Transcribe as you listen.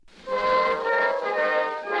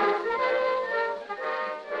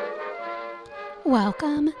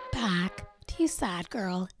Welcome back to Sad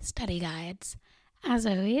Girl Study Guides. As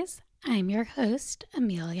always, I'm your host,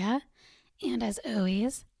 Amelia, and as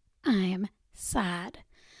always, I'm sad.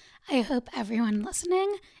 I hope everyone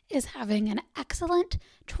listening is having an excellent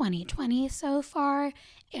 2020 so far,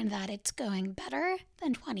 and that it's going better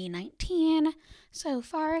than 2019 so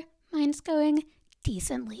far. Mine's going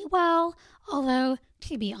decently well, although,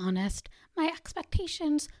 to be honest, my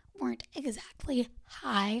expectations weren't exactly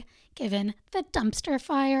high given the dumpster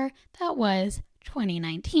fire that was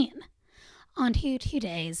 2019. On to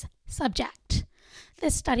today's subject.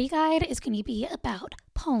 This study guide is going to be about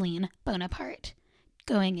Pauline Bonaparte.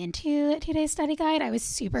 Going into today's study guide, I was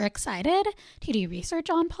super excited to do research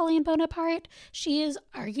on Pauline Bonaparte. She is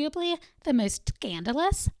arguably the most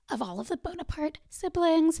scandalous of all of the Bonaparte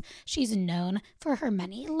siblings. She's known for her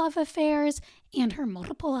many love affairs and her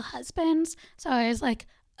multiple husbands. So I was like,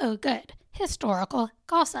 oh good, historical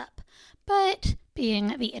gossip. But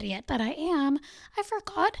being the idiot that I am, I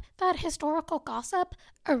forgot that historical gossip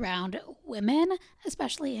around women,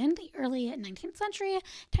 especially in the early 19th century,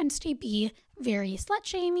 tends to be very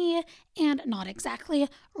slut-shamey and not exactly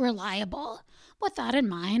reliable. With that in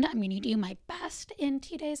mind, I'm going to do my best in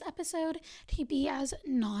today's episode to be as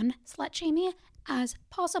non-slut-shamey as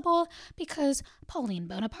possible because Pauline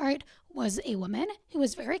Bonaparte was a woman who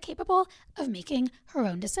was very capable of making her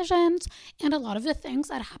own decisions, and a lot of the things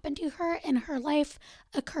that happened to her in her life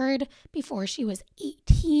occurred before she was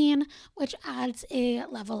 18, which adds a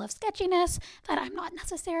level of sketchiness that I'm not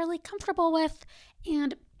necessarily comfortable with.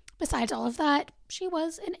 And besides all of that, she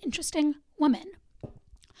was an interesting woman.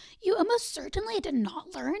 You almost certainly did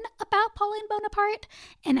not learn about Pauline Bonaparte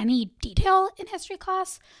in any detail in history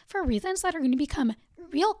class for reasons that are going to become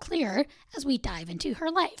real clear as we dive into her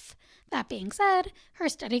life. That being said, her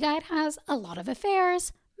study guide has a lot of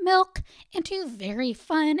affairs, milk, and two very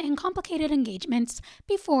fun and complicated engagements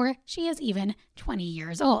before she is even 20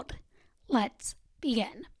 years old. Let's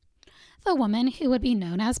begin. The woman who would be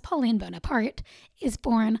known as Pauline Bonaparte is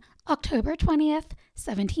born October 20th,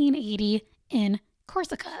 1780 in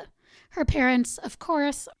Corsica. Her parents, of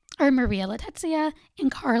course, are Maria Letizia and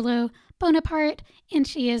Carlo Bonaparte, and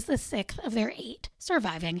she is the sixth of their 8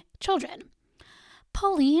 surviving children.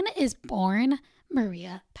 Pauline is born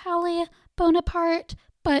Maria Pauli Bonaparte,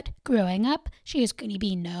 but growing up, she is going to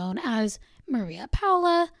be known as Maria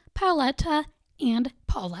Paula, Pauletta, and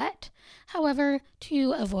Paulette. However,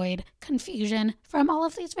 to avoid confusion from all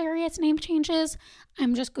of these various name changes,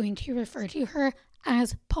 I'm just going to refer to her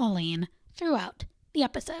as Pauline throughout the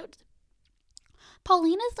episode.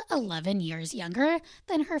 Pauline is 11 years younger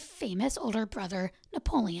than her famous older brother,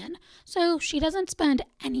 Napoleon, so she doesn't spend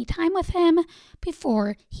any time with him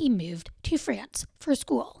before he moved to France for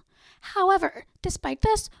school. However, despite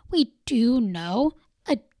this, we do know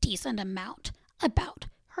a decent amount about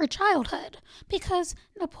her childhood because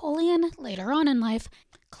Napoleon later on in life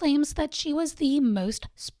claims that she was the most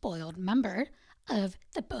spoiled member of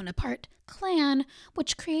the Bonaparte clan,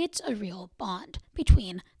 which creates a real bond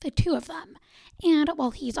between the two of them. And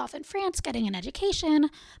while he's off in France getting an education,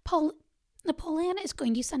 Napoleon is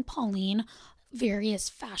going to send Pauline various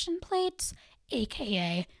fashion plates,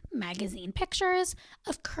 aka magazine pictures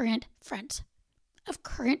of current French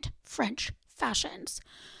fashions,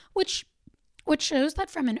 which shows that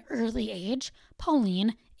from an early age,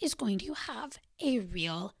 Pauline is going to have a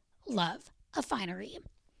real love of finery.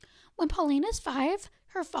 When Pauline is 5,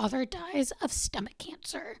 her father dies of stomach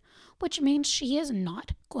cancer, which means she is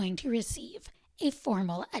not going to receive a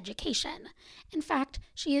formal education. In fact,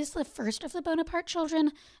 she is the first of the Bonaparte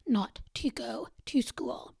children not to go to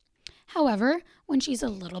school. However, when she's a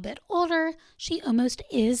little bit older, she almost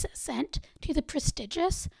is sent to the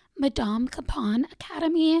prestigious Madame Campan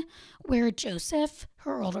Academy, where Joseph,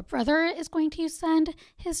 her older brother, is going to send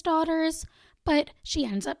his daughters, but she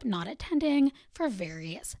ends up not attending for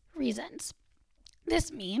various reasons.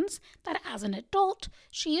 This means that as an adult,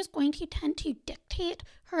 she is going to tend to dictate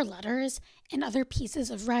her letters and other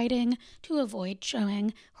pieces of writing to avoid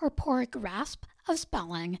showing her poor grasp of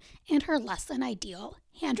spelling and her less than ideal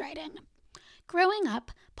handwriting. Growing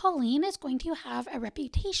up, Pauline is going to have a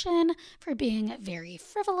reputation for being very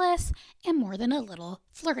frivolous and more than a little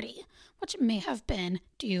flirty, which may have been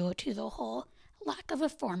due to the whole lack of a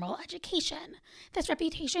formal education. This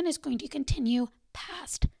reputation is going to continue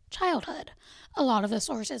past childhood. A lot of the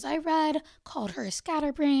sources I read called her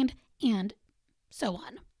scatterbrained and so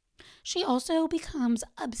on. She also becomes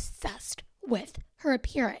obsessed with her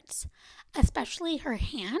appearance, especially her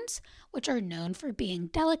hands, which are known for being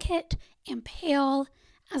delicate and pale,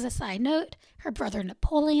 As a side note, her brother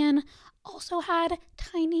Napoleon also had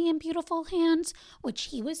tiny and beautiful hands, which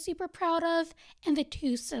he was super proud of, and the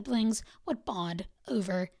two siblings would bond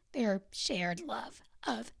over their shared love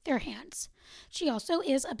of their hands. She also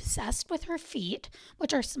is obsessed with her feet,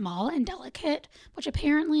 which are small and delicate, which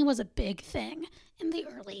apparently was a big thing in the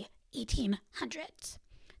early 1800s.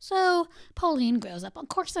 So Pauline grows up on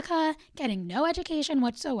Corsica, getting no education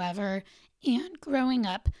whatsoever, and growing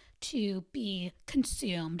up to be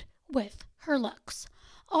consumed with her looks.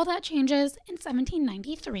 All that changes in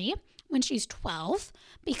 1793 when she's 12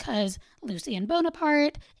 because Lucien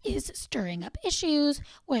Bonaparte is stirring up issues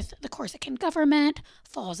with the Corsican government,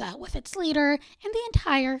 falls out with its leader, and the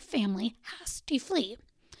entire family has to flee.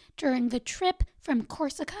 During the trip from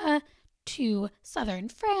Corsica to southern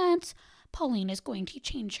France, Pauline is going to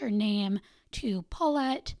change her name to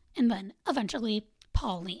Paulette and then eventually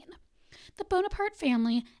Pauline. The Bonaparte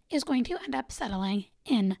family is going to end up settling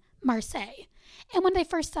in Marseille. And when they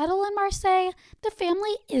first settle in Marseille, the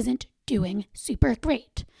family isn't doing super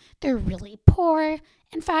great. They're really poor.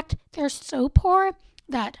 In fact, they're so poor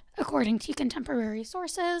that, according to contemporary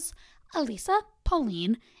sources, Elisa,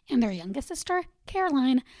 Pauline, and their youngest sister,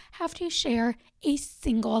 Caroline, have to share a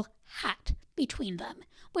single hat between them,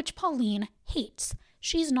 which Pauline hates.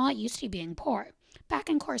 She's not used to being poor. Back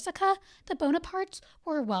in Corsica, the Bonapartes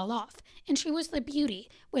were well off, and she was the beauty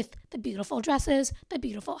with the beautiful dresses, the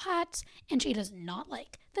beautiful hats, and she does not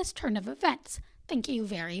like this turn of events. Thank you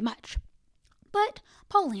very much. But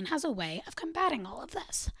Pauline has a way of combating all of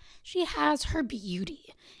this. She has her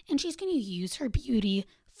beauty, and she's going to use her beauty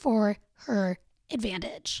for her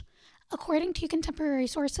advantage. According to contemporary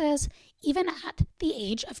sources, even at the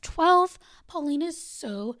age of 12, Pauline is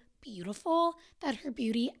so beautiful that her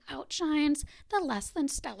beauty outshines the less than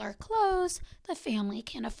stellar clothes the family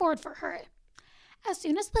can afford for her. As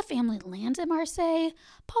soon as the family lands in Marseille,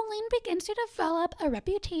 Pauline begins to develop a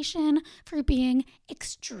reputation for being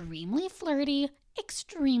extremely flirty,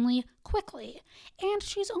 extremely quickly. And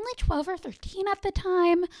she's only 12 or 13 at the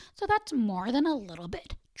time, so that's more than a little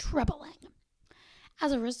bit troubling.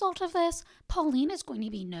 As a result of this, Pauline is going to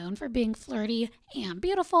be known for being flirty and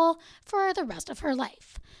beautiful for the rest of her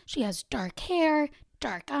life. She has dark hair,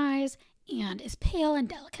 dark eyes, and is pale and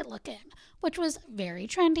delicate looking, which was very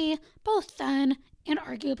trendy, both then and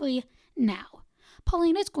arguably now.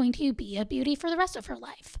 Pauline is going to be a beauty for the rest of her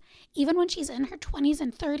life. Even when she's in her 20s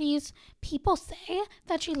and 30s, people say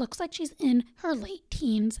that she looks like she's in her late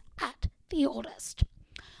teens at the oldest.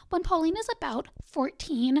 When Pauline is about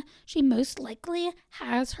 14, she most likely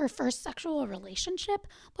has her first sexual relationship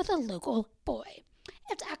with a local boy.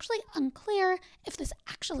 It's actually unclear if this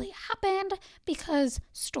actually happened because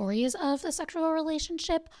stories of the sexual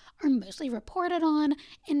relationship are mostly reported on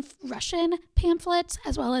in Russian pamphlets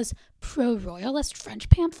as well as pro-royalist French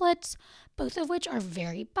pamphlets, both of which are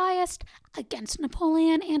very biased against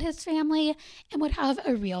Napoleon and his family and would have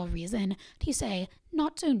a real reason to say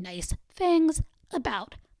not so nice things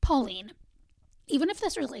about Pauline. Even if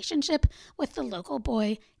this relationship with the local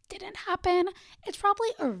boy didn't happen, it's probably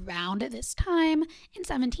around this time in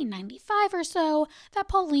 1795 or so that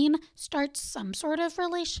Pauline starts some sort of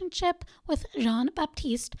relationship with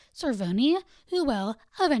Jean-Baptiste Servoni, who will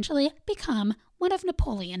eventually become one of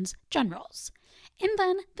Napoleon's generals. And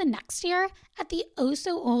then the next year, at the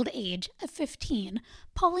oh-so-old age of 15,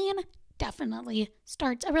 Pauline definitely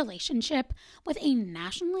starts a relationship with a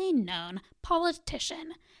nationally known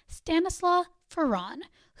politician, Stanislaw Ferran,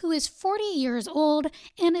 who is 40 years old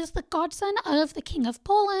and is the godson of the King of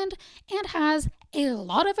Poland and has a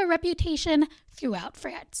lot of a reputation throughout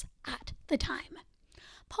France at the time.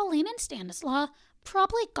 Pauline and Stanislaw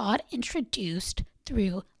probably got introduced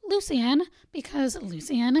through Lucien because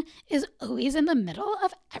Lucien is always in the middle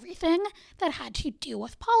of everything that had to do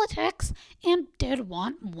with politics and did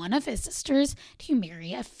want one of his sisters to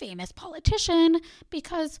marry a famous politician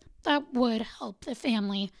because that would help the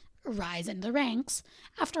family rise in the ranks.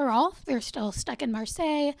 After all, they're still stuck in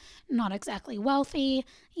Marseille, not exactly wealthy.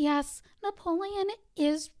 Yes, Napoleon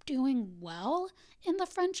is doing well in the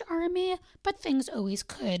French army, but things always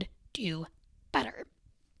could do better.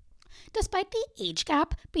 Despite the age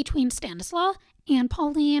gap between Stanislaw and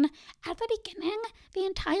Pauline, at the beginning, the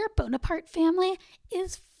entire Bonaparte family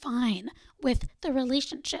is fine with the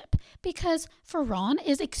relationship because Ferran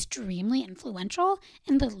is extremely influential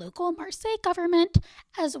in the local Marseille government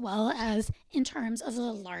as well as in terms of the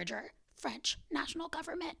larger French national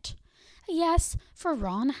government. Yes,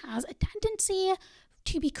 Ferran has a tendency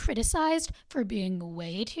to be criticized for being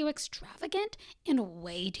way too extravagant and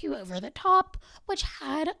way too over the top, which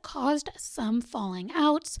had caused some falling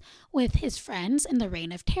outs with his friends in the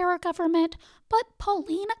Reign of Terror government. But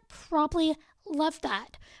Pauline probably loved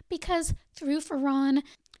that because through Ferran,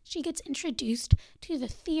 she gets introduced to the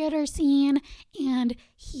theater scene and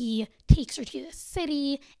he takes her to the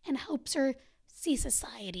city and helps her see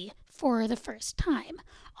society for the first time.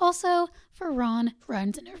 Also, Ferran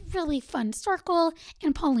runs in a really fun circle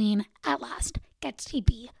and Pauline at last gets to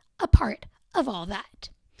be a part of all that.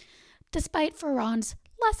 Despite Ferran's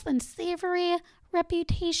less than savory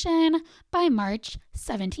reputation, by March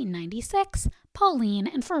 1796, Pauline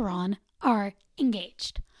and Ferran are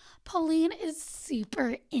engaged. Pauline is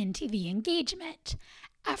super into the engagement.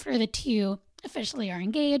 After the two officially are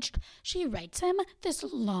engaged, she writes him this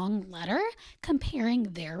long letter comparing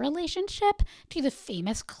their relationship to the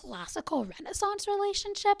famous classical Renaissance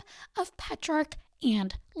relationship of Petrarch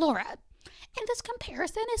and Laura. And this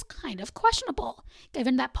comparison is kind of questionable,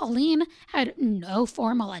 given that Pauline had no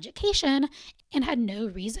formal education and had no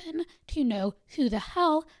reason to know who the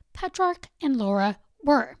hell Petrarch and Laura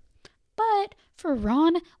were. But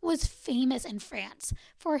Ferran was famous in France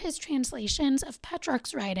for his translations of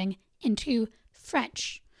Petrarch's writing into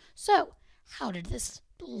French. So, how did this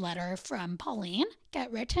letter from Pauline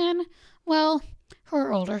get written? Well,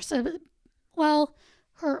 her older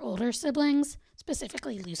siblings,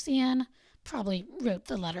 specifically Lucien, probably wrote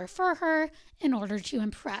the letter for her in order to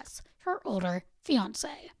impress her older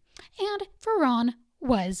fiancé. And Ferran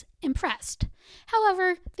was impressed.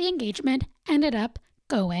 However, the engagement ended up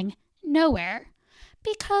going nowhere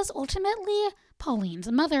because ultimately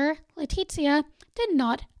Pauline's mother, Laetitia, did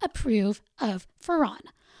not approve of Ferran.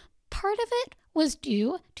 Part of it was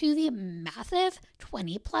due to the massive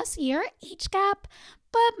 20-plus year age gap,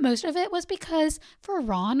 but most of it was because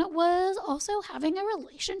Ferran was also having a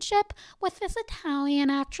relationship with this Italian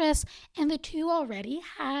actress, and the two already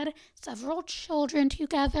had several children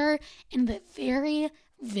together, and the very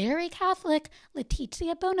Catholic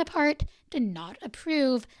Laetitia Bonaparte did not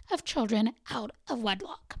approve of children out of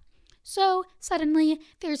wedlock. So suddenly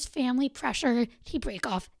there's family pressure to break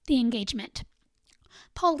off the engagement.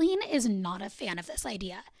 Pauline is not a fan of this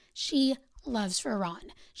idea. She loves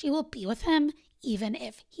Ferran. She will be with him even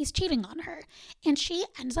if he's cheating on her. And she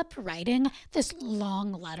ends up writing this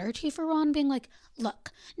long letter to Ferran being like, look,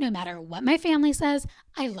 no matter what my family says,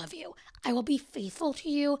 I love you. I will be faithful to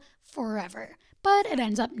you forever. But it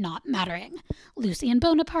ends up not mattering. Lucien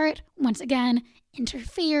Bonaparte, once again,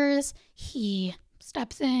 interferes. He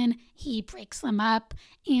steps in, he breaks them up,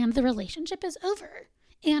 and the relationship is over.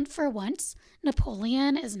 And for once,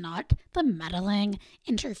 Napoleon is not the meddling,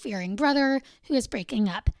 interfering brother who is breaking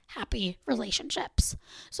up happy relationships.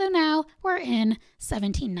 So now we're in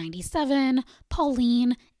 1797.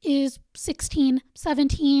 Pauline is 16,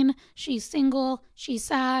 17. She's single, she's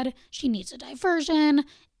sad, she needs a diversion,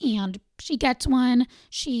 and she gets one.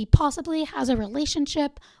 She possibly has a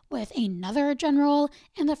relationship with another general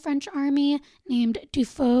in the French army named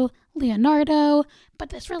Dufaux Leonardo, but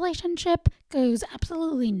this relationship goes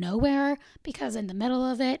absolutely nowhere because in the middle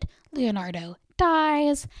of it, Leonardo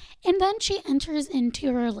dies, and then she enters into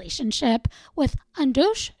a relationship with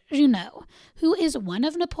Andoche Junot, who is one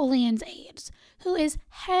of Napoleon's aides, who is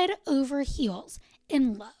head over heels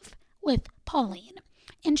in love with Pauline.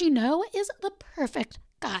 And Junot is the perfect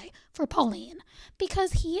guy for Pauline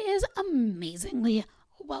because he is amazingly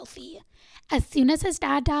wealthy. As soon as his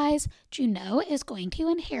dad dies, Junot is going to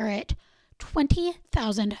inherit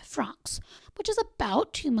 20,000 francs, which is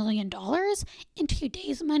about $2 million in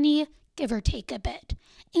today's money, give or take a bit.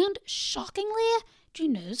 And shockingly,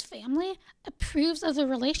 Junot's family approves of the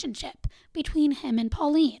relationship between him and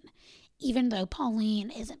Pauline, even though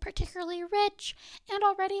Pauline isn't particularly rich and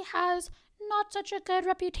already has not such a good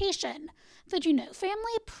reputation. The Junot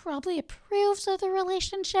family probably approves of the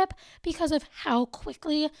relationship because of how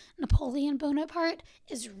quickly Napoleon Bonaparte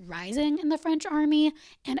is rising in the French army,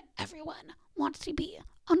 and everyone wants to be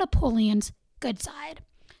on Napoleon's good side.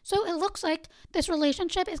 So it looks like this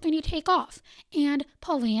relationship is going to take off, and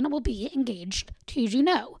Pauline will be engaged to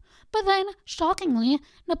Junot. But then, shockingly,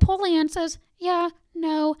 Napoleon says, yeah,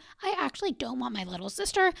 no, I actually don't want my little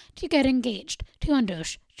sister to get engaged to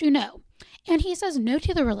Andoche Junot. And he says no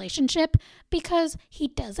to the relationship because he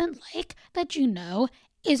doesn't like that Junot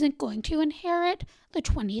isn't going to inherit the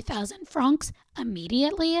 20,000 francs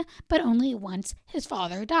immediately, but only once his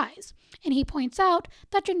father dies. And he points out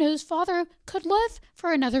that Junot's father could live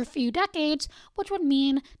for another few decades, which would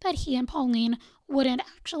mean that he and Pauline wouldn't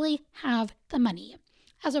actually have the money.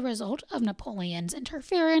 As a result of Napoleon's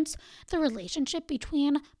interference, the relationship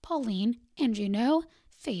between Pauline and Junot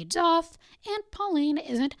fades off, and Pauline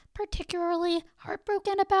isn't particularly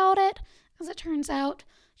heartbroken about it. As it turns out,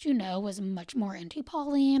 Junot was much more into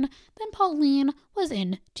Pauline than Pauline was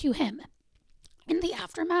into him. In the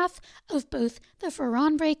aftermath of both the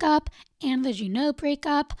Ferrand breakup and the Junot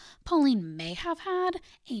breakup, Pauline may have had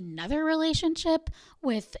another relationship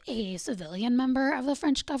with a civilian member of the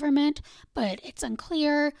French government, but it's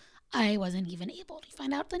unclear. I wasn't even able to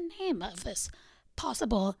find out the name of this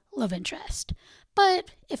possible love interest.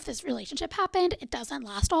 But if this relationship happened, it doesn't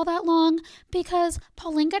last all that long because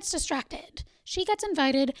Pauline gets distracted. She gets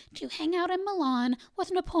invited to hang out in Milan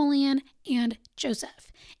with Napoleon and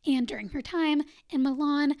Joseph. And during her time in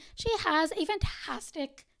Milan, she has a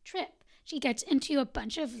fantastic trip. She gets into a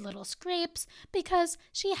bunch of little scrapes because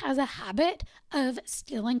she has a habit of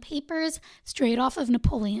stealing papers straight off of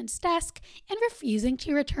Napoleon's desk and refusing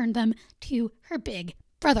to return them to her big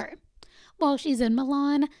brother. While she's in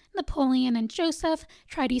Milan, Napoleon and Joseph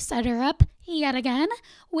try to set her up yet again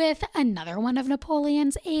with another one of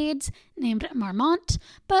Napoleon's aides named Marmont,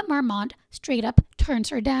 but Marmont straight up turns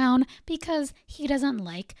her down because he doesn't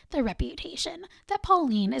like the reputation that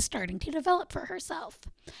Pauline is starting to develop for herself.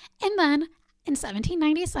 And then, in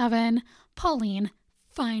 1797, Pauline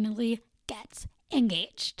finally gets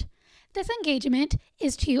engaged. This engagement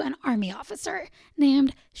is to an army officer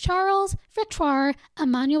named Charles Victoire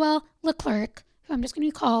Emmanuel Leclerc, who I'm just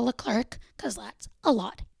going to call Leclerc because that's a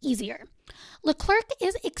lot easier. Leclerc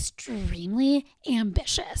is extremely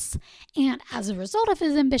ambitious, and as a result of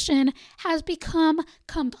his ambition, has become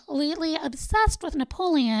completely obsessed with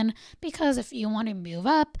Napoleon because if you want to move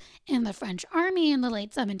up in the French army in the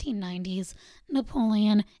late 1790s,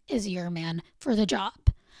 Napoleon is your man for the job.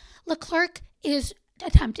 Leclerc is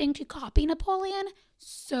attempting to copy Napoleon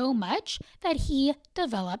so much that he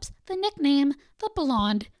develops the nickname the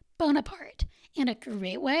Blonde Bonaparte. And a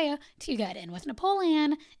great way to get in with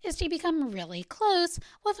Napoleon is to become really close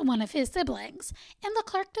with one of his siblings. And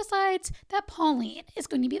Leclerc decides that Pauline is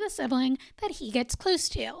going to be the sibling that he gets close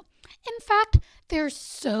to. In fact, they're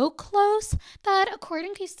so close that,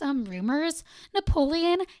 according to some rumors,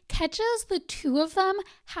 Napoleon catches the two of them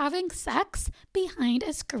having sex behind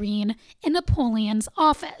a screen in Napoleon's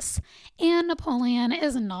office. And Napoleon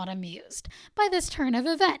is not amused by this turn of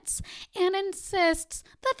events and insists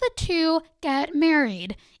that the two get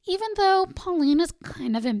married, even though Pauline is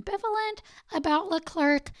kind of ambivalent about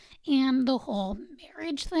Leclerc and the whole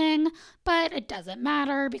marriage thing. But it doesn't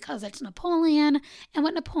matter because it's Napoleon, and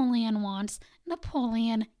what Napoleon wants,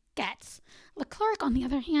 Napoleon gets. Leclerc, on the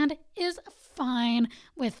other hand, is fine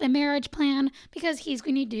with the marriage plan because he's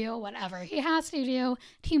going to do whatever he has to do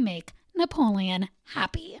to make Napoleon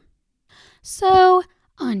happy. So,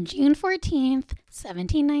 on June 14th,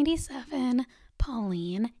 1797,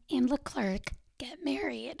 Pauline and Leclerc get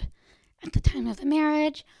married. At the time of the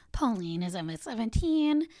marriage, Pauline is almost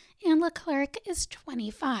 17 and Leclerc is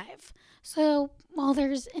 25. So while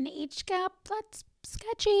there's an age gap that's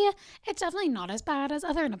sketchy, it's definitely not as bad as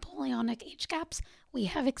other Napoleonic age gaps we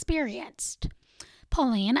have experienced.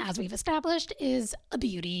 Pauline, as we've established, is a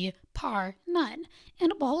beauty par none.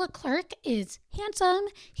 And while Leclerc is handsome,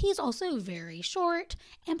 he's also very short,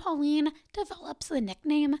 and Pauline develops the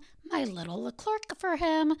nickname My Little Leclerc for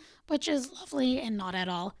him, which is lovely and not at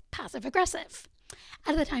all passive-aggressive.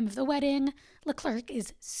 At the time of the wedding, Leclerc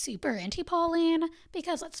is super into Pauline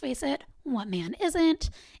because, let's face it, what man isn't?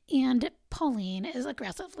 And Pauline is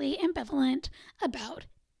aggressively ambivalent about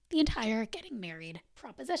the entire getting married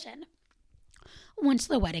proposition. Once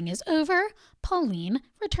the wedding is over, Pauline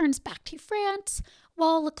returns back to France,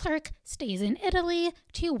 while Leclerc stays in Italy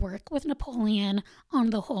to work with Napoleon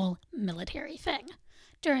on the whole military thing.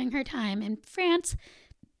 During her time in France,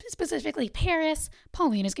 specifically Paris,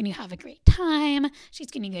 Pauline is going to have a great time.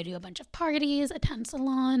 She's going to go to a bunch of parties, attend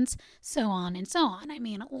salons, so on and so on. I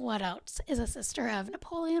mean, what else is a sister of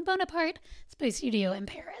Napoleon Bonaparte supposed to do in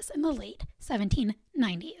Paris in the late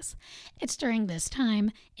 1790s? It's during this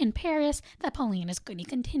time in Paris that Pauline is going to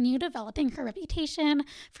continue developing her reputation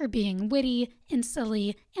for being witty and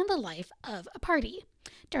silly and the life of a party.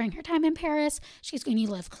 During her time in Paris, she's going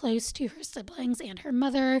to live close to her siblings and her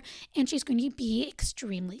mother, and she's going to be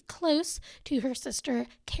extremely close to her sister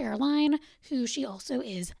Caroline, who she also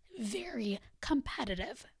is very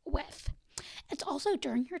competitive with. It's also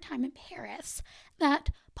during her time in Paris that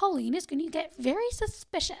Pauline is going to get very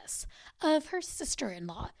suspicious of her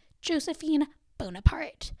sister-in-law, Josephine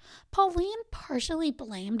Bonaparte. Pauline partially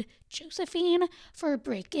blamed Josephine for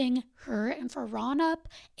breaking her and Ferran up,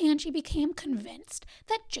 and she became convinced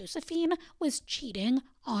that Josephine was cheating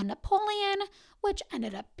on Napoleon, which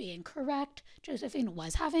ended up being correct. Josephine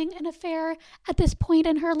was having an affair at this point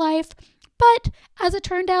in her life, but as it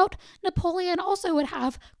turned out, Napoleon also would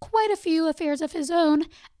have quite a few affairs of his own,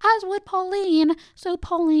 as would Pauline, so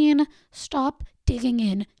Pauline, stop digging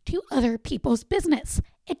in to other people's business.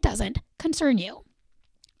 It doesn't concern you.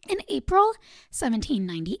 In April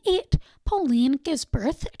 1798, Pauline gives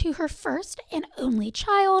birth to her first and only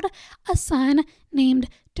child, a son named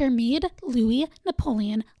Dermide Louis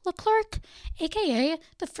Napoleon Leclerc, aka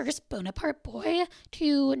the first Bonaparte boy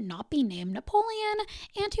to not be named Napoleon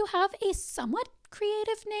and to have a somewhat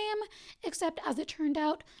creative name, except as it turned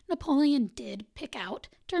out, Napoleon did pick out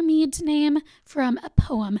Dermide's name from a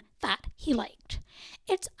poem that he liked.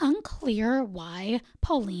 It's unclear why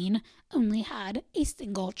Pauline only had a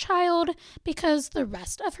single child, because the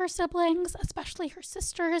rest of her siblings, especially her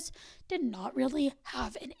sisters, did not really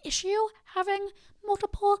have an issue having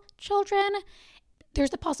multiple children.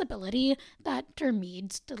 There's a possibility that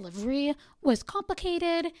Dermide's delivery was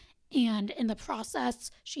complicated, and in the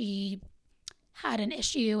process, she had an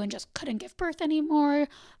issue and just couldn't give birth anymore,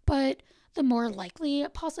 but the more likely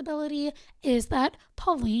possibility is that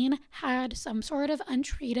Pauline had some sort of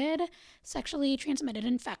untreated sexually transmitted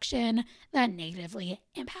infection that negatively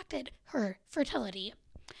impacted her fertility.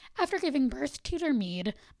 After giving birth to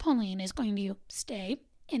Dermide, Pauline is going to stay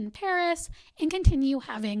in Paris and continue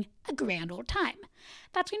having a grand old time.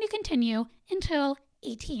 That's going to continue until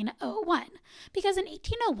 1801, because in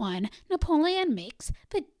 1801, Napoleon makes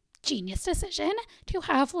the genius decision to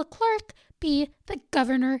have Leclerc be the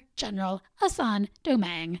Governor General of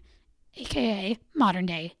Saint-Domingue, aka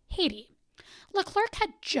modern-day Haiti. Leclerc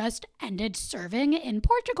had just ended serving in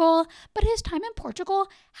Portugal, but his time in Portugal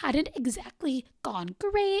hadn't exactly gone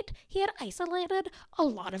great. He had isolated a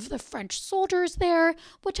lot of the French soldiers there,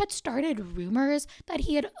 which had started rumors that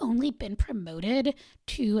he had only been promoted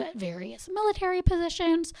to various military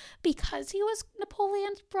positions because he was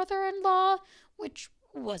Napoleon's brother-in-law, which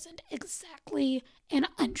wasn't exactly an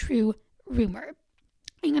untrue rumor.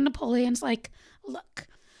 And Napoleon's like, look,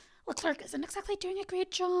 Leclerc isn't exactly doing a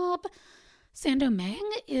great job.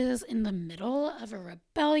 Saint-Domingue is in the middle of a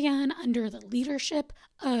rebellion under the leadership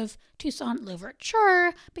of Toussaint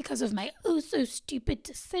Louverture because of my oh-so-stupid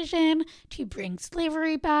decision to bring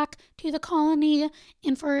slavery back to the colony.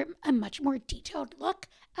 And for a much more detailed look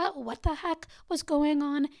at what the heck was going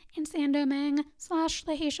on in Saint-Domingue /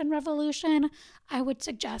 the Haitian Revolution, I would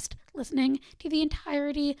suggest listening to the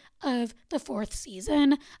entirety of the 4th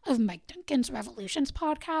season of Mike Duncan's Revolutions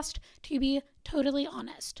podcast, to be totally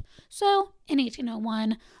honest. So, in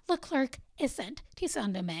 1801, Leclerc is sent to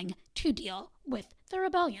Saint-Domingue to deal with the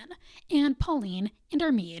rebellion, and Pauline and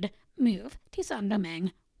Dermide move to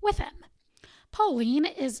Saint-Domingue with him. Pauline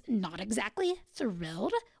is not exactly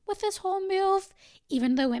thrilled with this whole move,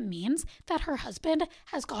 even though it means that her husband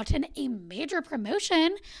has gotten a major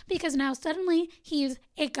promotion because now suddenly he's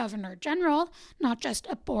a governor general, not just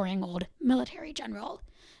a boring old military general.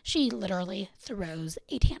 She literally throws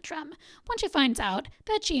a tantrum when she finds out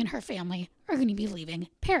that she and her family are going to be leaving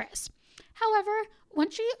Paris. However,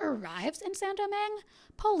 once she arrives in Saint-Domingue,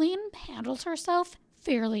 Pauline handles herself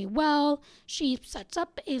fairly well. She sets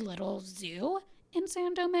up a little zoo in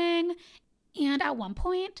Saint-Domingue, and at one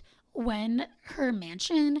point, when her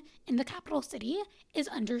mansion in the capital city is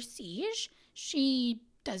under siege, she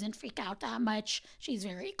doesn't freak out that much. She's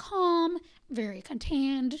very calm, very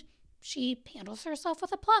contained. She handles herself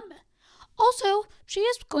with aplomb. Also, she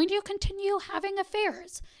is going to continue having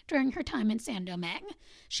affairs during her time in Saint-Domingue.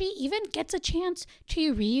 She even gets a chance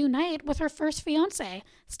to reunite with her first fiancé,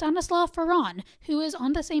 Stanislas Ferran, who is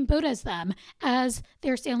on the same boat as them as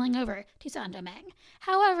they're sailing over to Saint-Domingue.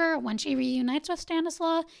 However, when she reunites with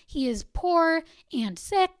Stanislas, he is poor and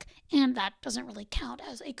sick, and that doesn't really count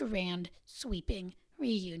as a grand, sweeping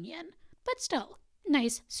reunion. But still,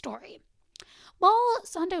 nice story. While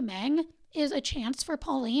Saint-Domingue is a chance for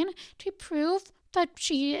Pauline to prove that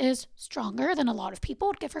she is stronger than a lot of people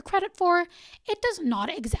would give her credit for, it does not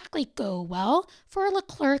exactly go well for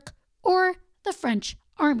Leclerc or the French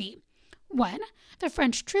army. When the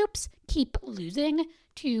French troops keep losing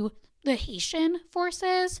to the Haitian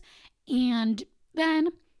forces, and then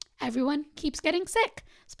everyone keeps getting sick,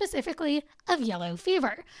 specifically of yellow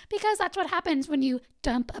fever, because that's what happens when you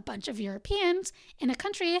dump a bunch of Europeans in a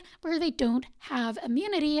country where they don't have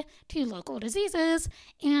immunity to local diseases,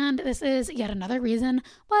 and this is yet another reason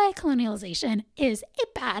why colonialization is a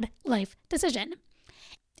bad life decision.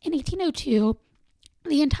 In 1802,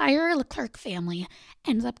 the entire Leclerc family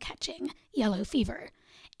ends up catching yellow fever,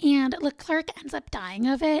 and Leclerc ends up dying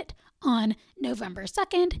of it on November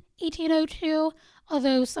 2nd, 1802,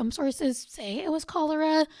 although some sources say it was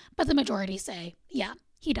cholera, but the majority say, yeah,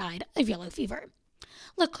 he died of yellow fever.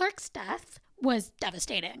 Leclerc's death was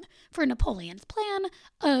devastating for Napoleon's plan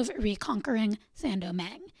of reconquering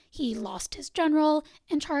Saint-Domingue. He lost his general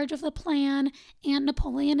in charge of the plan, and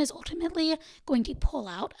Napoleon is ultimately going to pull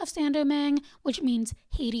out of Saint-Domingue, which means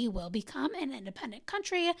Haiti will become an independent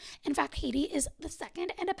country. In fact, Haiti is the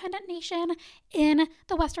second independent nation in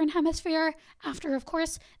the Western Hemisphere after, of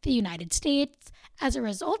course, the United States. As a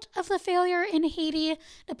result of the failure in Haiti,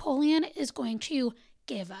 Napoleon is going to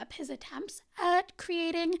give up his attempts at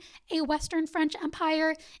creating a Western French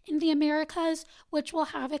Empire in the Americas, which will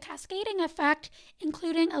have a cascading effect,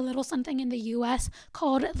 including a little something in the U.S.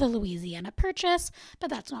 called the Louisiana Purchase, but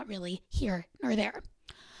that's not really here nor there.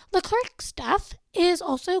 Leclerc's death is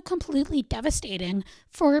also completely devastating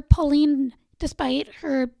for Pauline, despite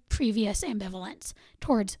her previous ambivalence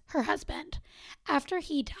towards her husband. After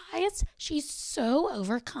he dies, she's so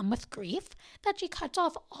overcome with grief that she cuts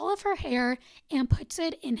off all of her hair and puts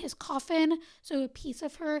it in his coffin so a piece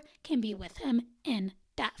of her can be with him in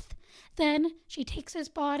death. Then she takes his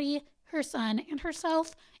body, her son, and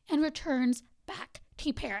herself and returns back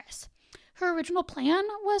to Paris. Her original plan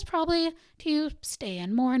was probably to stay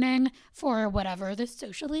in mourning for whatever the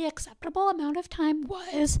socially acceptable amount of time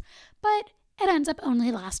was, but it ends up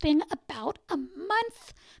only lasting about a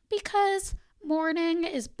month because mourning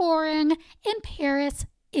is boring and Paris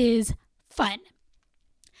is fun.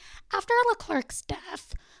 After Leclerc's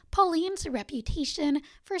death, Pauline's reputation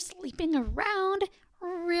for sleeping around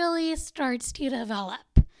really starts to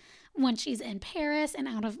develop. When she's in Paris and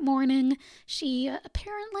out of mourning, she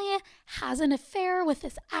apparently has an affair with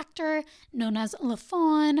this actor known as Le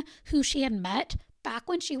Fon, who she had met back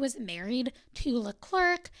when she was married to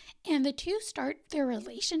Leclerc, and the two start their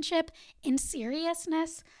relationship in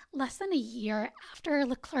seriousness less than a year after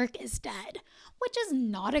Leclerc is dead, which is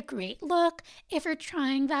not a great look if you're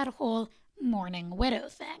trying that whole mourning widow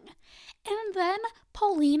thing. And then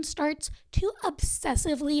Pauline starts to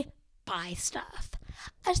obsessively buy stuff,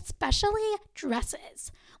 especially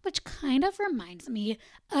dresses, which kind of reminds me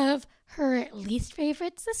of her least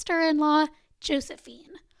favorite sister-in-law,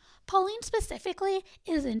 Josephine. Pauline specifically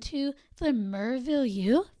is into the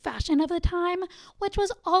Merveilleux fashion of the time, which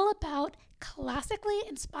was all about classically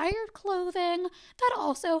inspired clothing that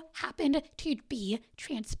also happened to be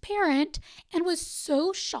transparent and was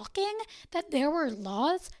so shocking that there were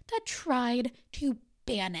laws that tried to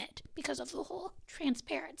ban it because of the whole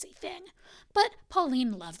transparency thing. But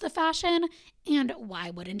Pauline loved the fashion, and why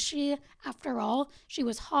wouldn't she? After all, she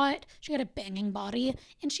was hot, she had a banging body,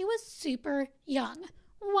 and she was super young.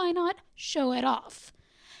 Why not show it off?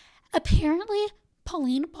 Apparently,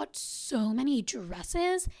 Pauline bought so many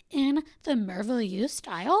dresses in the Merveilleux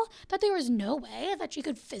style that there was no way that she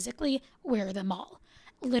could physically wear them all.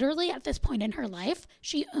 Literally, at this point in her life,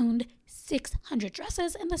 she owned 600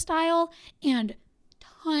 dresses in the style and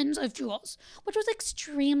tons of jewels, which was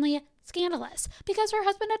extremely scandalous because her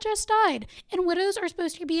husband had just died, and widows are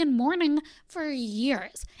supposed to be in mourning for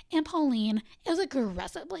years, and Pauline is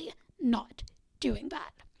aggressively not doing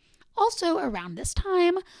that. Also around this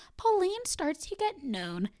time, Pauline starts to get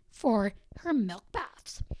known for her milk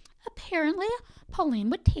baths. Apparently, Pauline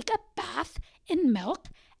would take a bath in milk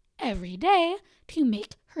every day to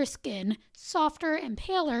make her skin softer and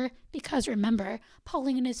paler because remember,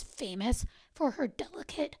 Pauline is famous for her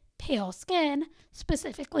delicate, pale skin,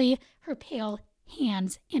 specifically her pale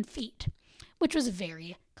hands and feet, which was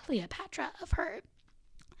very Cleopatra of her.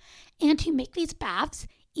 And to make these baths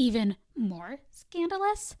even more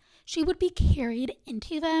scandalous, she would be carried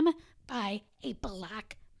into them by a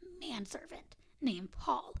black manservant named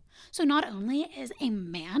Paul. So not only is a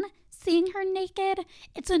man seeing her naked,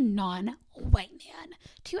 it's a non-white man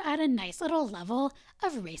to add a nice little level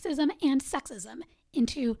of racism and sexism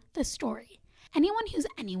into the story. Anyone who's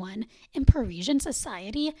anyone in Parisian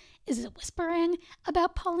society is whispering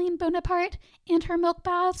about Pauline Bonaparte and her milk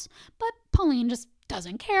baths, but Pauline just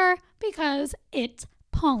doesn't care because it's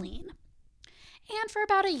Pauline. And for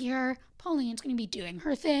about a year, Pauline's going to be doing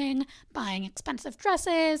her thing, buying expensive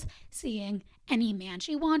dresses, seeing any man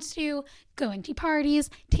she wants to, going to parties,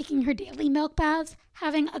 taking her daily milk baths,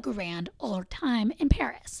 having a grand old time in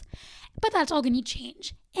Paris. But that's all going to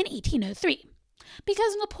change in 1803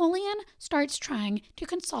 because Napoleon starts trying to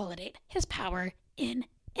consolidate his power in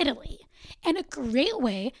Italy. And a great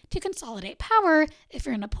way to consolidate power, if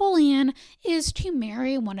you're Napoleon, is to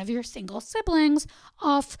marry one of your single siblings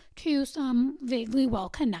off to some vaguely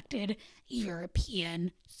well-connected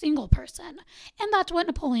European single person. And that's what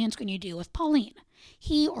Napoleon's going to do with Pauline.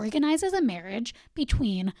 He organizes a marriage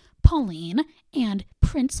between Pauline and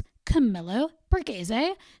Prince Camillo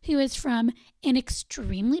Borghese, who is from an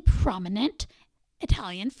extremely prominent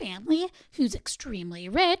Italian family who's extremely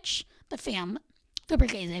rich. The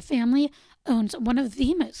Borghese family owns one of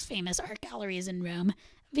the most famous art galleries in Rome,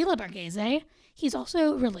 Villa Borghese. He's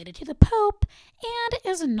also related to the Pope and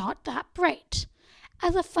is not that bright.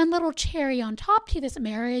 As a fun little cherry on top to this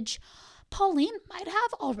marriage, Pauline might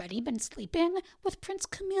have already been sleeping with Prince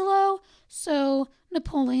Camillo, so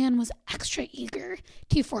Napoleon was extra eager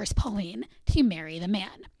to force Pauline to marry the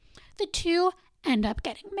man. The two end up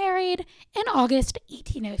getting married in August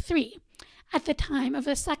 1803. At the time of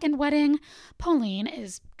the second wedding, Pauline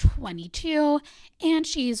is 22, and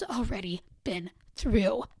she's already been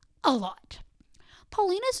through a lot.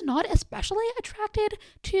 Pauline is not especially attracted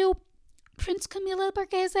to Prince Camillo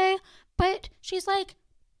Borghese, but she's like,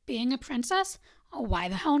 being a princess, why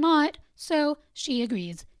the hell not? So she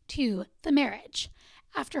agrees to the marriage.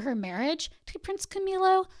 After her marriage to Prince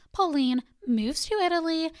Camillo, Pauline moves to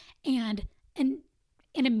Italy and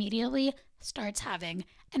immediately starts having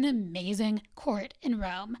an amazing court in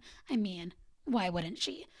Rome. I mean, why wouldn't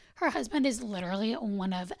she? Her husband is literally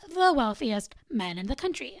one of the wealthiest men in the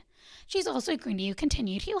country. She's also going to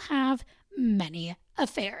continue to have many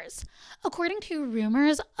affairs. According to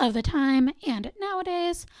rumors of the time and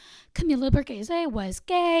nowadays, Camillo Borghese was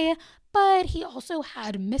gay, but he also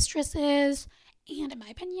had mistresses, and in my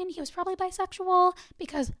opinion, he was probably bisexual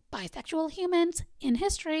because bisexual humans in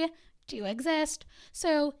history do exist,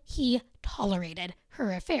 so he tolerated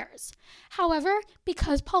her affairs. However,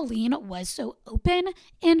 because Pauline was so open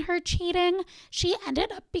in her cheating, she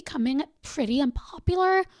ended up becoming pretty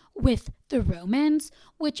unpopular with the Romans,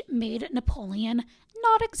 which made Napoleon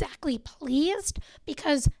not exactly pleased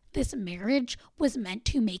because this marriage was meant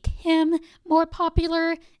to make him more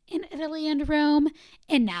popular in Italy and Rome,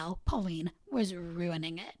 and now Pauline was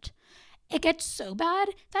ruining it. It gets so bad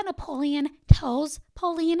that Napoleon tells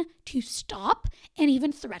Pauline to stop and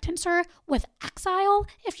even threatens her with exile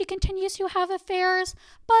if she continues to have affairs,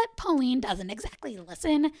 but Pauline doesn't exactly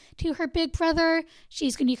listen to her big brother.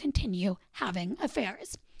 She's going to continue having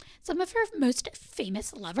affairs. Some of her most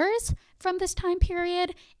famous lovers from this time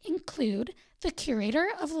period include the curator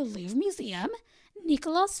of the Louvre Museum,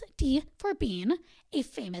 Nicolas de Forbin, a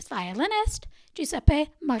famous violinist,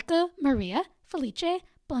 Giuseppe Marco Maria Felice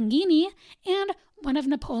Blangini, and one of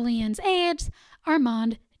Napoleon's aides,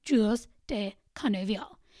 Armand Jules de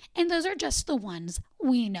Cannaville. And those are just the ones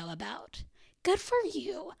we know about. Good for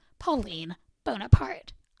you, Pauline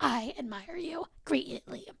Bonaparte. I admire you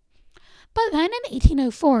greatly. But then in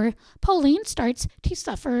 1804, Pauline starts to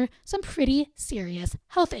suffer some pretty serious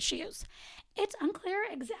health issues. It's unclear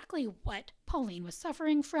exactly what Pauline was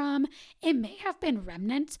suffering from. It may have been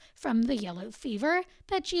remnants from the yellow fever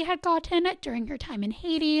that she had gotten during her time in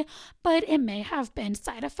Haiti, but it may have been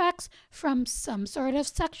side effects from some sort of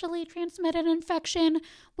sexually transmitted infection.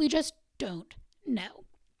 We just don't know.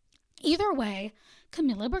 Either way,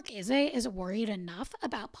 Camillo Borghese is worried enough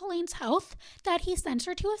about Pauline's health that he sends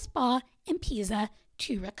her to a spa in Pisa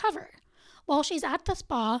to recover. While she's at the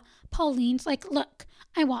spa, Pauline's like, look,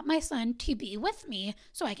 I want my son to be with me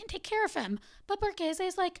so I can take care of him. But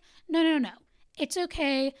Borghese's like, no. It's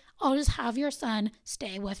okay. I'll just have your son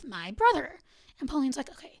stay with my brother. And Pauline's like,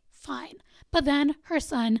 okay, fine. But then her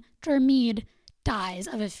son, Dermide, dies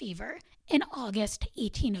of a fever in August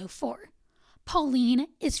 1804. Pauline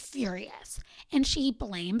is furious, and she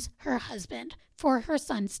blames her husband for her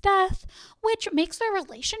son's death, which makes their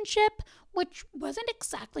relationship, which wasn't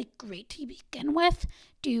exactly great to begin with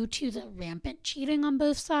due to the rampant cheating on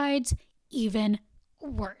both sides, even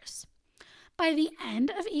worse. By the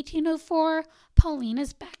end of 1804, Pauline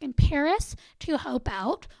is back in Paris to help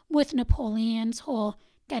out with Napoleon's whole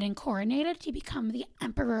getting coronated to become the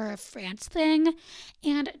Emperor of France thing.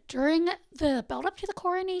 And during the build-up to the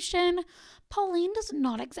coronation, Pauline is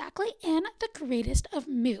not exactly in the greatest of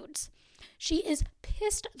moods. She is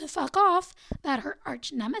pissed the fuck off that her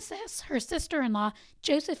arch nemesis, her sister-in-law,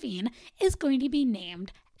 Josephine, is going to be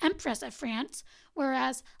named Empress of France,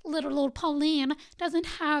 whereas little old Pauline doesn't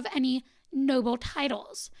have any noble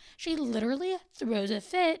titles. She literally throws a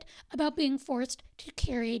fit about being forced to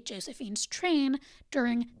carry Josephine's train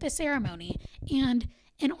during the ceremony, and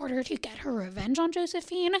in order to get her revenge on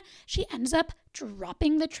Josephine, she ends up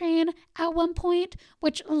dropping the train at one point,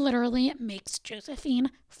 which literally makes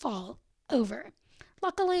Josephine fall over.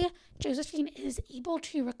 Luckily, Josephine is able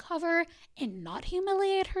to recover and not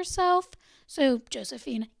humiliate herself, so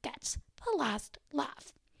Josephine gets the last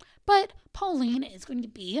laugh. But Pauline is going to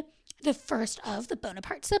be the first of the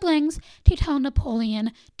Bonaparte siblings to tell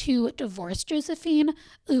Napoleon to divorce Josephine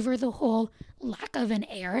over the whole lack of an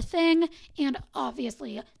heir thing, and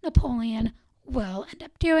obviously Napoleon will end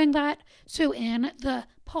up doing that. So in the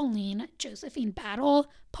Pauline-Josephine battle,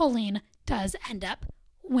 Pauline does end up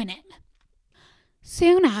winning.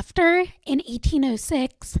 Soon after, in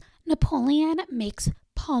 1806, Napoleon makes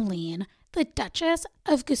Pauline the Duchess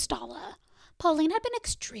of Guastalla. Pauline had been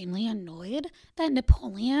extremely annoyed that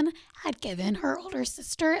Napoleon had given her older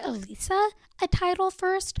sister Elisa a title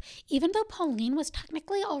first, even though Pauline was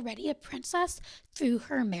technically already a princess through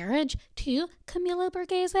her marriage to Camillo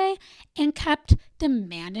Borghese, and kept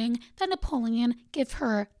demanding that Napoleon give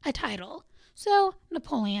her a title. So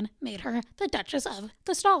Napoleon made her the Duchess of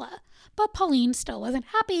Guastalla. But Pauline still wasn't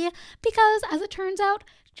happy because, as it turns out,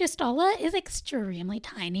 Guastalla is extremely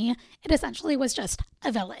tiny. It essentially was just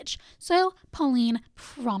a village. So Pauline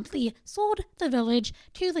promptly sold the village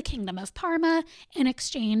to the Kingdom of Parma in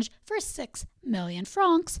exchange for 6 million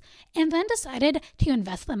francs, and then decided to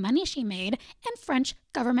invest the money she made in French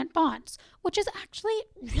government bonds, which is actually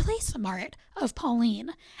really smart of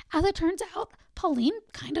Pauline. As it turns out, Pauline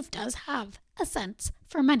kind of does have a sense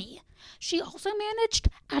for money. She also managed,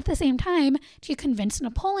 at the same time, to convince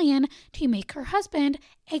Napoleon to make her husband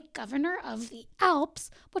a governor of the Alps,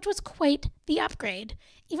 which was quite the upgrade.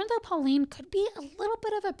 Even though Pauline could be a little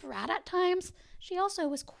bit of a brat at times, she also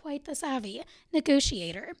was quite the savvy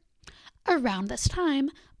negotiator. Around this time,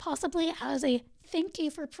 possibly as a thank you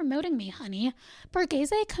for promoting me, honey,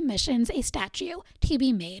 Borghese commissions a statue to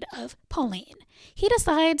be made of Pauline. He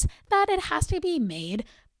decides that it has to be made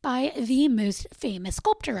by the most famous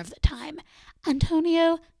sculptor of the time,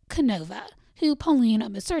 Antonio Canova, who Pauline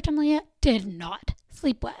almost certainly did not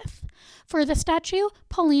sleep with. For the statue,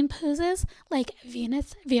 Pauline poses like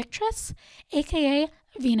Venus Beatrice, aka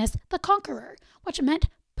Venus the Conqueror, which meant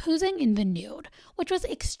posing in the nude, which was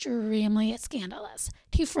extremely scandalous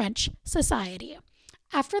to French society.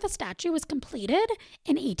 After the statue was completed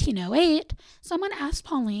in 1808, someone asked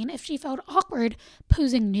Pauline if she felt awkward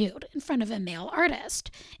posing nude in front of a male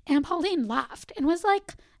artist, and Pauline laughed and was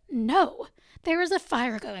like, no, there was a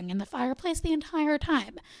fire going in the fireplace the entire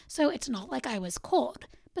time, so it's not like I was cold.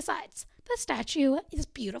 Besides, the statue is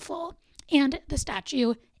beautiful, and the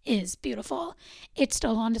statue is beautiful. It's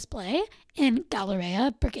still on display in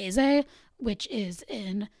Galleria Borghese, which is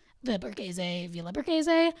in the Borghese Villa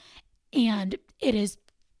Borghese, and it is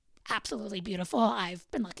absolutely beautiful. I've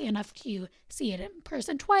been lucky enough to see it in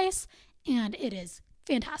person twice, and it is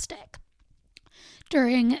fantastic.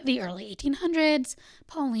 During the early 1800s,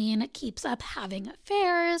 Pauline keeps up having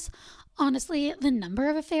affairs. Honestly, the number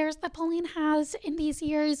of affairs that Pauline has in these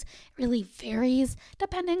years really varies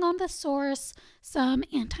depending on the source. Some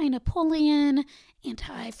anti-Napoleon,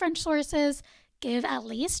 anti-French sources give at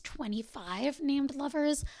least 25 named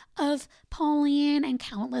lovers of Pauline and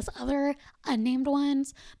countless other unnamed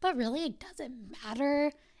ones, but really it doesn't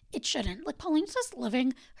matter. It shouldn't. Like, Pauline's just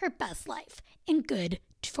living her best life, and good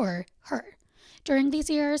for her. During these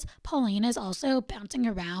years, Pauline is also bouncing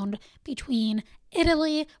around between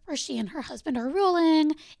Italy, where she and her husband are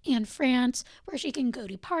ruling, and France, where she can go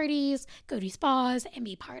to parties, go to spas, and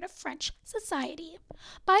be part of French society.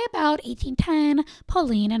 By about 1810,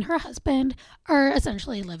 Pauline and her husband are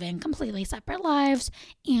essentially living completely separate lives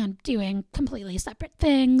and doing completely separate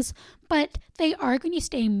things, but they are going to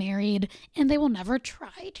stay married, and they will never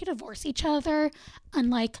try to divorce each other,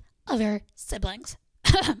 unlike other siblings.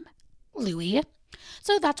 Louis.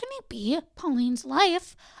 So that's going to be Pauline's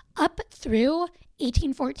life up through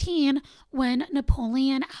 1814, when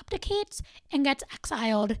Napoleon abdicates and gets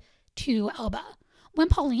exiled to Elba. When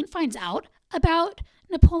Pauline finds out about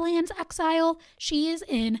Napoleon's exile, she is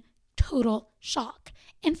in total shock.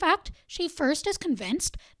 In fact, she first is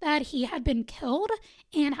convinced that he had been killed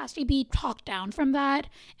and has to be talked down from that,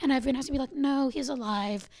 and everyone has to be like, no, he's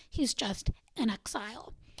alive, he's just in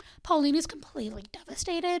exile. Pauline is completely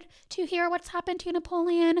devastated to hear what's happened to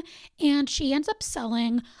Napoleon, and she ends up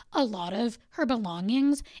selling a lot of her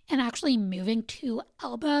belongings and actually moving to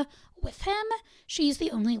Elba with him. She's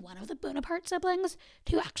the only one of the Bonaparte siblings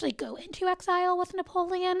to actually go into exile with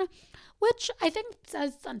Napoleon, which I think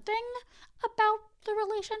says something about the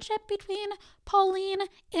relationship between Pauline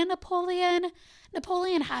and Napoleon.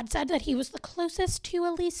 Napoleon had said that he was the closest to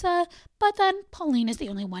Elisa, but then Pauline is the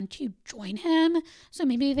only one to join him, so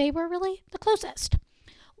maybe they were really the closest.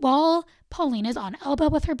 While Pauline is on Elba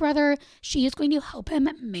with her brother, she is going to help him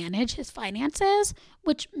manage his finances,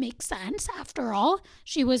 which makes sense. After all,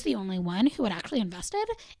 she was the only one who had actually invested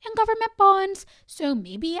in government bonds, so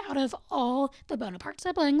maybe out of all the Bonaparte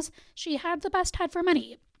siblings, she had the best head for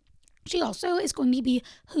money. She also is going to be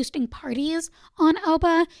hosting parties on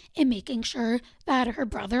Elba and making sure that her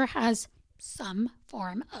brother has some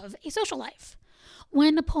form of a social life.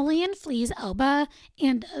 When Napoleon flees Elba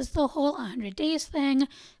and does the whole 100 days thing,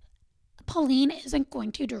 Pauline isn't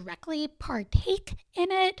going to directly partake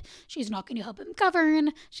in it. She's not going to help him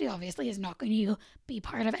govern. She obviously is not going to be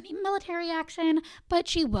part of any military action, but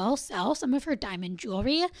she will sell some of her diamond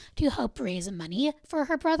jewelry to help raise money for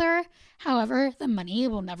her brother. However, the money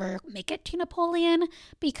will never make it to Napoleon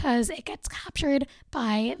because it gets captured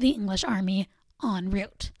by the English army en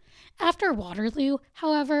route. After Waterloo,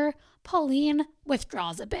 however, Pauline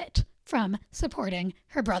withdraws a bit from supporting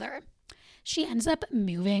her brother. She ends up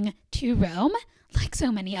moving to Rome, like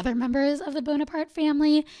so many other members of the Bonaparte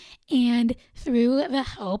family, and through the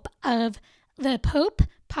help of the Pope,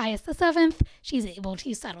 Pius VII, she's able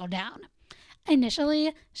to settle down.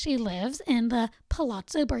 Initially, she lives in the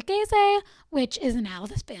Palazzo Borghese, which is now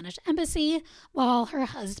the Spanish embassy, while her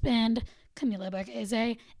husband, Camillo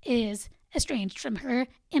Borghese, is estranged from her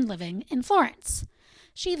and living in Florence.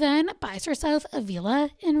 She then buys herself a villa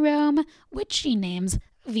in Rome, which she names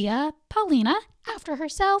Via Paulina after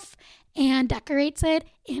herself, and decorates it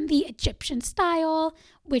in the Egyptian style,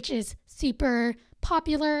 which is super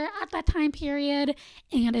popular at that time period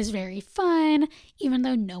and is very fun, even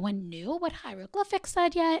though no one knew what hieroglyphics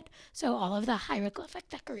said yet, so all of the hieroglyphic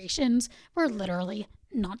decorations were literally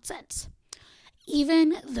nonsense.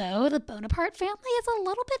 Even though the Bonaparte family is a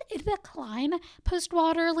little bit in decline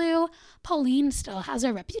post-Waterloo, Pauline still has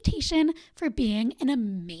a reputation for being an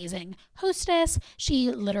amazing hostess. She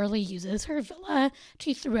literally uses her villa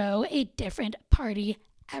to throw a different party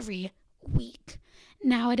every week.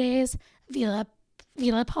 Nowadays, Villa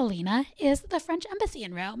Paulina is the French embassy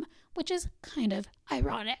in Rome, which is kind of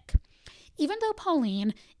ironic. Even though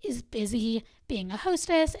Pauline is busy being a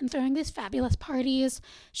hostess and throwing these fabulous parties,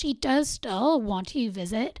 she does still want to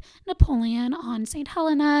visit Napoleon on St.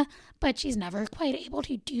 Helena, but she's never quite able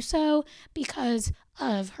to do so because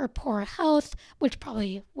of her poor health, which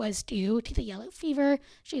probably was due to the yellow fever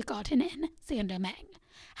she'd gotten in Saint-Domingue.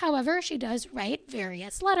 However, she does write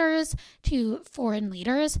various letters to foreign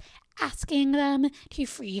leaders asking them to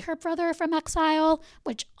free her brother from exile,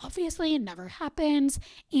 which obviously never happens,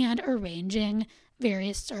 and arranging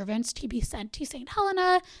various servants to be sent to St.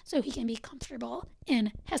 Helena so he can be comfortable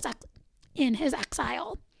in his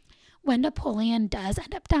exile. When Napoleon does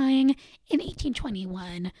end up dying in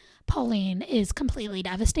 1821, Pauline is completely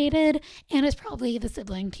devastated and is probably the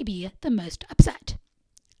sibling to be the most upset.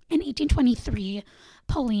 In 1823,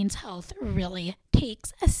 Pauline's health really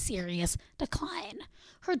takes a serious decline.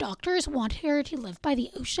 Her doctors want her to live by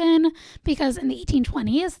the ocean because in the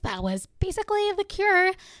 1820s, that was basically the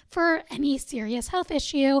cure for any serious health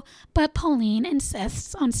issue, but Pauline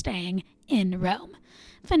insists on staying in Rome.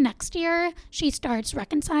 The next year, she starts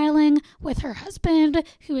reconciling with her husband,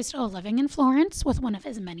 who is still living in Florence with one of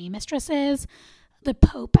his many mistresses. The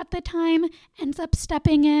Pope at the time ends up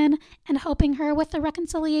stepping in and helping her with the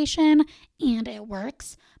reconciliation, and it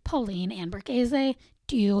works. Pauline and Borghese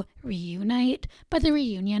do reunite, but the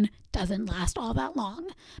reunion doesn't last all that long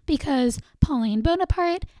because Pauline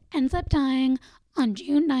Bonaparte ends up dying on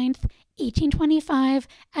June 9th, 1825,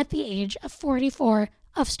 at the age of 44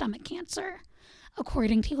 of stomach cancer.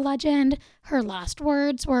 According to legend, her last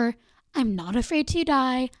words were, "I'm not afraid to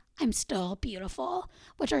die, I'm still beautiful,"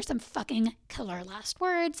 which are some fucking killer last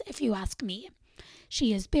words if you ask me.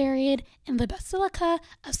 She is buried in the Basilica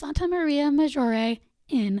of Santa Maria Maggiore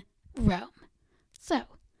in Rome. So,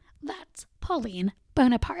 that's Pauline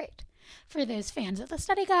Bonaparte. For those fans of the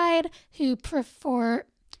study guide who prefer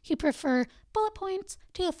bullet points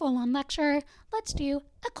to a full-on lecture, let's do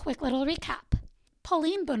a quick little recap.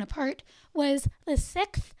 Pauline Bonaparte was the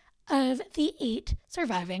 6th of the 8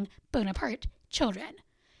 surviving Bonaparte children.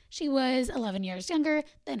 She was 11 years younger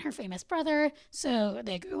than her famous brother, so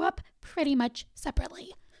they grew up pretty much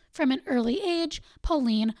separately. From an early age,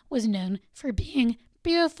 Pauline was known for being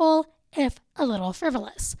beautiful, if a little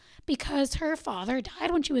frivolous. Because her father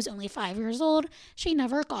died when she was only 5 years old, she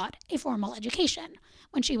never got a formal education.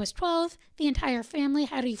 When she was 12, the entire family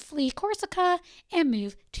had to flee Corsica and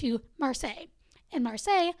move to Marseille. In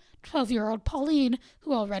Marseille, 12-year-old Pauline,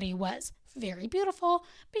 who already was very beautiful,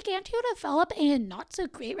 began to develop a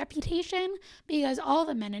not-so-great reputation because all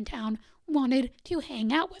the men in town wanted to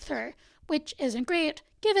hang out with her, which isn't great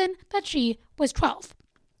given that she was 12.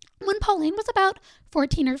 When Pauline was about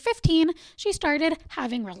 14 or 15, she started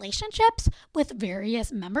having relationships with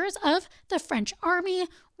various members of the French army,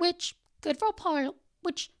 which good for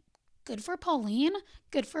Pauline,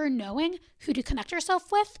 good for knowing who to connect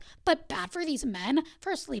herself with, but bad for these men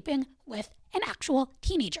for sleeping with an actual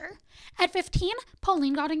teenager. At 15,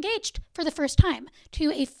 Pauline got engaged for the first time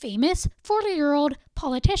to a famous 40-year-old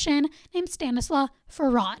politician named Stanislas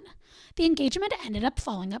Ferron. The engagement ended up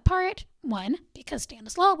falling apart, one, because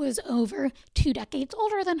Stanislas was over 2 decades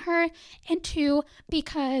older than her, and two,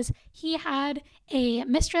 because he had a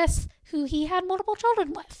mistress who he had multiple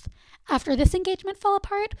children with. After this engagement fell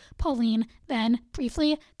apart, Pauline then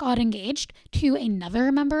briefly got engaged to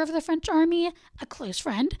another member of the French army, a close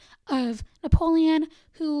friend of Napoleon,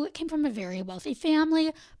 who came from a very wealthy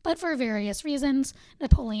family, but for various reasons,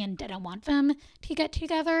 Napoleon didn't want them to get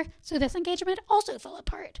together, so this engagement also fell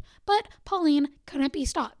apart. But Pauline couldn't be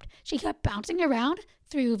stopped. She kept bouncing around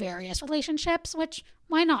through various relationships, which,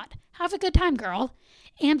 why not? Have a good time, girl.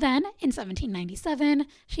 And then, in 1797,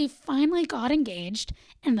 she finally got engaged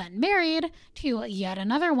and then married to yet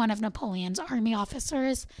another one of Napoleon's army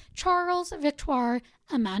officers, Charles Victor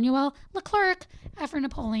Emmanuel Leclerc, after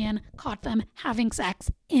Napoleon caught them having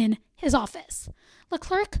sex in his office.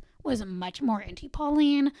 Leclerc was much more into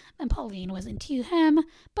Pauline than Pauline was into him,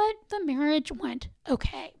 but the marriage went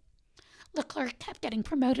okay. Leclerc kept getting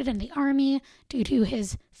promoted in the army due to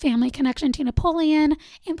his family connection to Napoleon,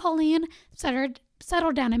 and Pauline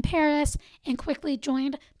settled down in Paris and quickly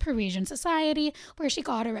joined Parisian society, where she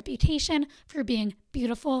got a reputation for being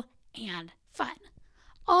beautiful and fun.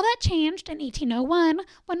 All that changed in 1801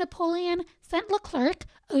 when Napoleon sent Leclerc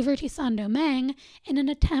over to Saint-Domingue in an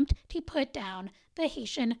attempt to put down the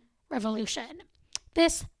Haitian Revolution.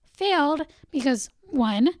 This failed because,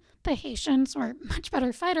 one, the Haitians were much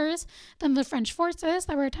better fighters than the French forces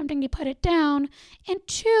that were attempting to put it down, and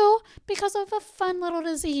two, because of a fun little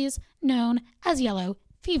disease known as yellow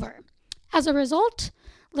fever. As a result,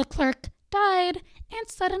 Leclerc died, and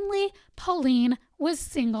suddenly Pauline was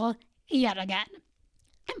single yet again.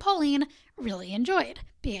 And Pauline really enjoyed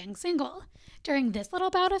being single. During this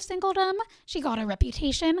little bout of singledom, she got a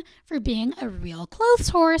reputation for being a real clothes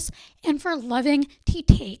horse and for loving to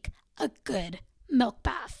take a good milk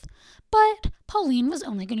bath. But Pauline was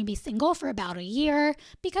only going to be single for about a year,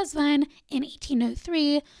 because then, in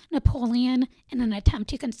 1803, Napoleon, in an attempt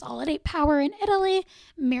to consolidate power in Italy,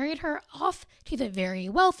 married her off to the very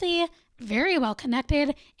wealthy, very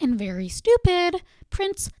well-connected, and very stupid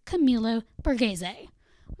Prince Camillo Borghese.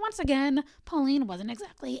 Once again, Pauline wasn't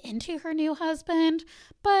exactly into her new husband,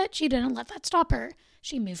 but she didn't let that stop her.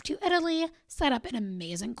 She moved to Italy, set up an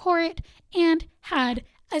amazing court, and had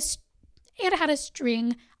a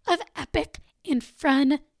string of epic and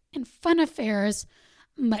fun affairs,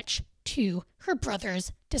 much to her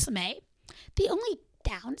brother's dismay. The only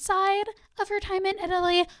downside of her time in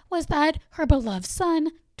Italy was that her beloved son,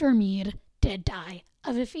 Dermide, did die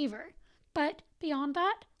of a fever. But beyond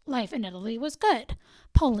that, life in Italy was good.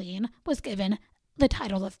 Pauline was given the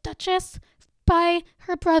title of Duchess by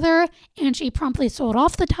her brother, and she promptly sold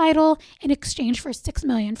off the title in exchange for 6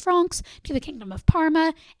 million francs to the Kingdom of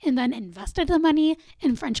Parma, and then invested the money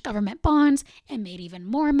in French government bonds and made even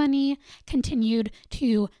more money, continued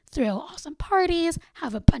to throw awesome parties,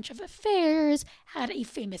 have a bunch of affairs, had a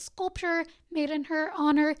famous sculpture made in her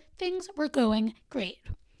honor. Things were going great.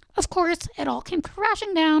 Of course, it all came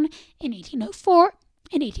crashing down in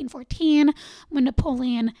 1814, when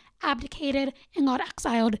Napoleon abdicated and got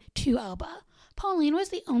exiled to Elba. Pauline was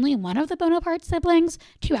the only one of the Bonaparte siblings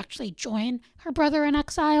to actually join her brother in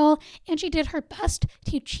exile, and she did her best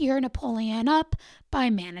to cheer Napoleon up by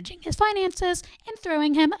managing his finances and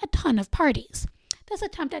throwing him a ton of parties. This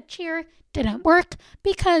attempt at cheer didn't work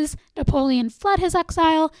because Napoleon fled his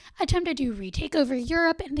exile, attempted to retake over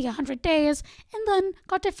Europe in the 100 Days, and then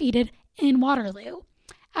got defeated in Waterloo.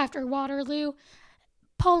 After Waterloo,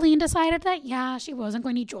 Pauline decided that, she wasn't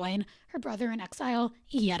going to join her brother in exile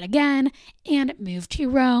yet again, and moved to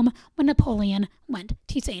Rome when Napoleon went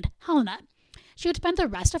to St. Helena. She would spend the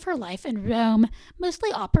rest of her life in Rome,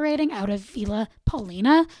 mostly operating out of Villa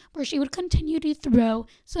Paulina, where she would continue to throw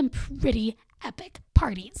some pretty epic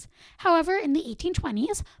parties. However, in the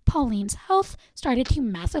 1820s, Pauline's health started to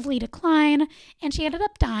massively decline, and she ended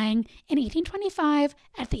up dying in 1825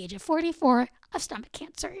 at the age of 44 of stomach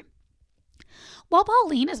cancer. While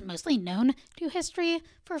Pauline is mostly known to history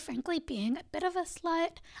for frankly being a bit of a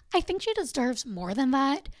slut, I think she deserves more than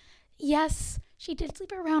that. Yes, she did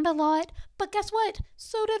sleep around a lot, but guess what?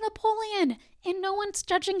 So did Napoleon, and no one's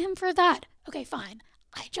judging him for that. Okay, fine.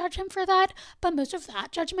 I judge him for that, but most of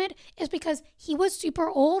that judgment is because he was super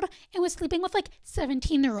old and was sleeping with like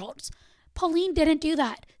 17-year-olds. Pauline didn't do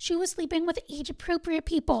that. She was sleeping with age-appropriate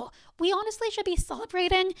people. We honestly should be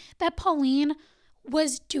celebrating that Pauline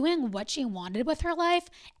was doing what she wanted with her life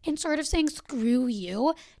and sort of saying screw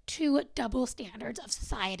you to double standards of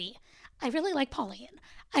society. I really like Pauline.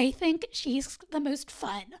 I think she's the most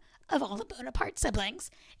fun of all the Bonaparte siblings.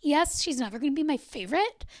 Yes, she's never going to be my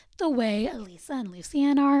favorite, the way Elisa and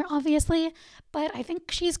Lucien are, obviously, but I think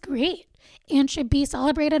she's great and should be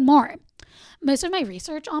celebrated more. Most of my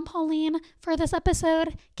research on Pauline for this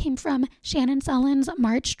episode came from Shannon Sellin's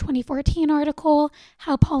March 2014 article,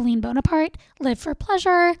 How Pauline Bonaparte Lived for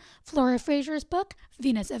Pleasure, Flora Fraser's book,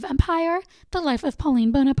 Venus of Empire, The Life of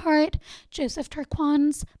Pauline Bonaparte, Joseph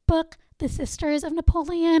Turquoine's book, The Sisters of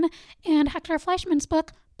Napoleon, and Hector Fleischmann's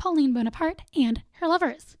book, Pauline Bonaparte and Her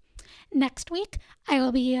Lovers. Next week, I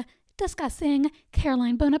will be discussing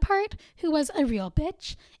Caroline Bonaparte, who was a real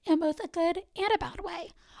bitch in both a good and a bad way.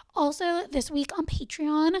 Also, this week on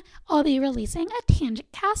Patreon, I'll be releasing a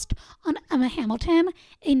tangent cast on Emma Hamilton,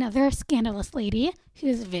 another scandalous lady who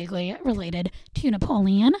is vaguely related to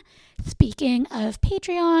Napoleon. Speaking of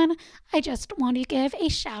Patreon, I just want to give a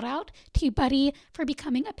shout out to Buddy for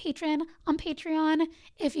becoming a patron on Patreon.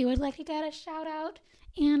 If you would like to get a shout out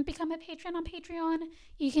and become a patron on Patreon,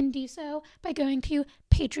 you can do so by going to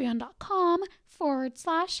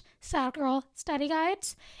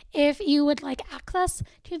patreon.com/sadgirlstudyguides. If you would like access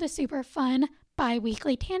to the super fun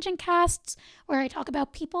bi-weekly tangent casts where I talk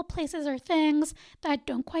about people, places, or things that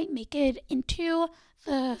don't quite make it into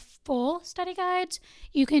the full study guides,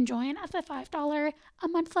 you can join at the $5 a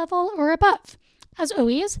month level or above. As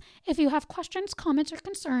always, if you have questions, comments, or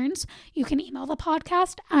concerns, you can email the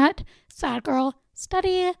podcast at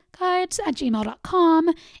sadgirlstudyguides@gmail.com.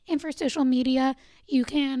 And for social media, you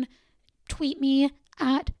can tweet me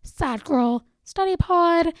at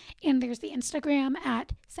sadgirlstudypod. And there's the Instagram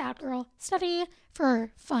at sadgirlstudy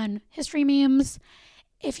for fun history memes.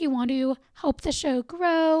 If you want to help the show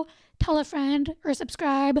grow, tell a friend or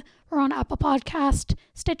subscribe. We're on Apple Podcast,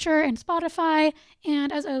 Stitcher, and Spotify.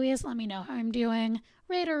 And as always, let me know how I'm doing.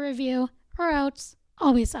 Rate or review, or else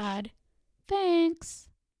I'll be sad. Thanks.